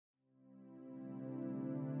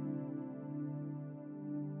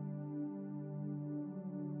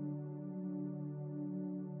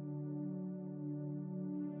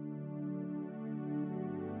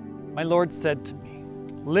My Lord said to me,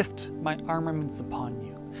 "Lift my armaments upon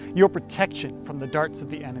you, your protection from the darts of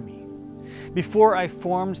the enemy. Before I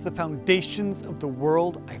formed the foundations of the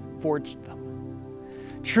world, I forged them.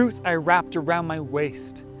 Truth I wrapped around my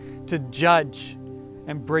waist to judge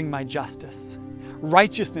and bring my justice.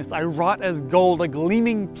 Righteousness I wrought as gold, a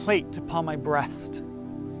gleaming plate upon my breast.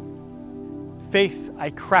 Faith I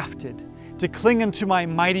crafted to cling unto my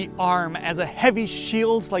mighty arm as a heavy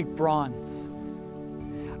shield like bronze.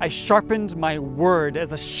 I sharpened my word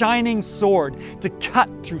as a shining sword to cut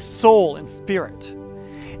through soul and spirit.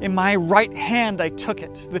 In my right hand I took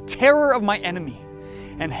it, the terror of my enemy,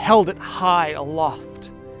 and held it high aloft.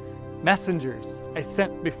 Messengers I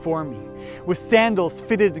sent before me, with sandals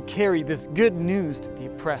fitted to carry this good news to the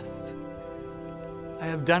oppressed. I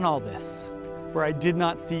have done all this, for I did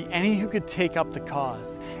not see any who could take up the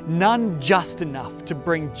cause, none just enough to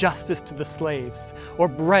bring justice to the slaves, or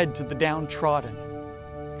bread to the downtrodden.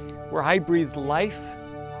 Where I breathed life,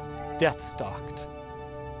 death stalked.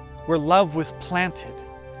 Where love was planted,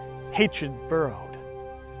 hatred burrowed.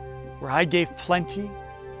 Where I gave plenty,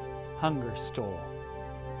 hunger stole.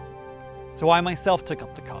 So I myself took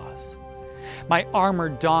up the cause, my armor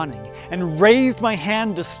donning, and raised my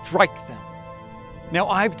hand to strike them. Now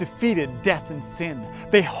I've defeated death and sin.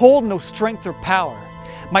 They hold no strength or power.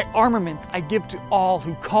 My armaments I give to all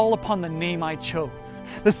who call upon the name I chose,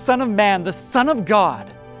 the Son of Man, the Son of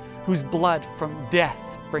God, whose blood from death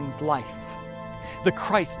brings life. The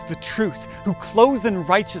Christ, the truth, who clothes in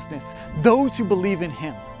righteousness those who believe in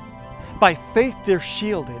him. By faith they're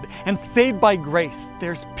shielded, and saved by grace,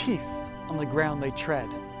 there's peace on the ground they tread.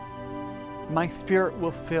 My spirit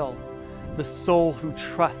will fill the soul who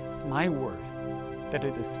trusts my word that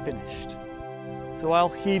it is finished. So I'll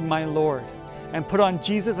heed my Lord and put on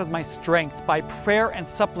Jesus as my strength by prayer and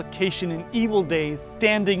supplication in evil days,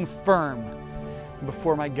 standing firm.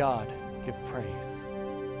 Before my God, give praise.